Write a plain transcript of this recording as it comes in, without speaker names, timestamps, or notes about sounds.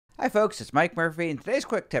Hi folks, it's Mike Murphy, and today's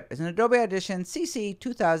quick tip is an Adobe Audition CC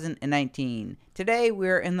 2019. Today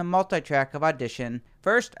we're in the Multitrack of Audition.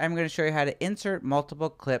 First, I'm going to show you how to insert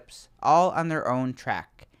multiple clips all on their own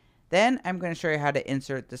track. Then I'm going to show you how to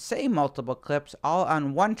insert the same multiple clips all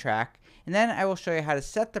on one track, and then I will show you how to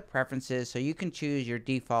set the preferences so you can choose your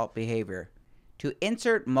default behavior. To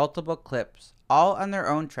insert multiple clips all on their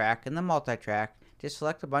own track in the Multitrack, just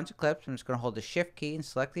select a bunch of clips. I'm just going to hold the Shift key and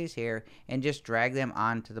select these here and just drag them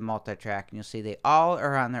onto the Multitrack, and you'll see they all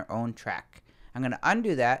are on their own track. I'm going to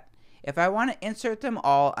undo that. If I want to insert them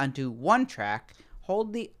all onto one track,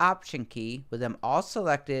 hold the Option key with them all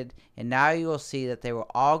selected, and now you will see that they will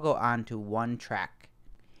all go onto one track.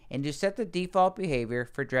 And to set the default behavior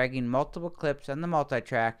for dragging multiple clips on the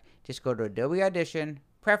Multitrack, just go to Adobe Audition,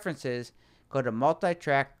 Preferences, go to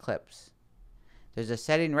Multitrack Clips. There's a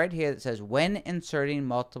setting right here that says when inserting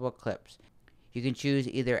multiple clips. You can choose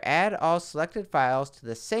either add all selected files to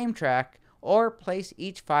the same track or place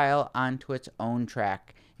each file onto its own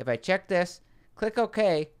track. If I check this, click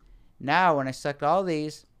OK, now when I select all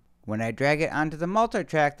these, when I drag it onto the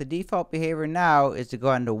Multitrack, the default behavior now is to go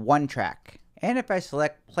onto one track. And if I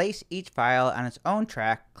select place each file on its own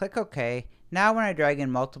track, click OK, now when I drag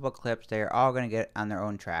in multiple clips, they are all going to get on their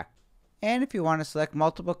own track. And if you want to select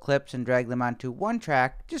multiple clips and drag them onto one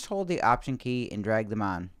track, just hold the Option key and drag them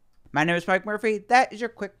on. My name is Mike Murphy. That is your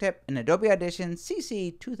quick tip in Adobe Audition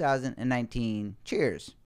CC 2019. Cheers.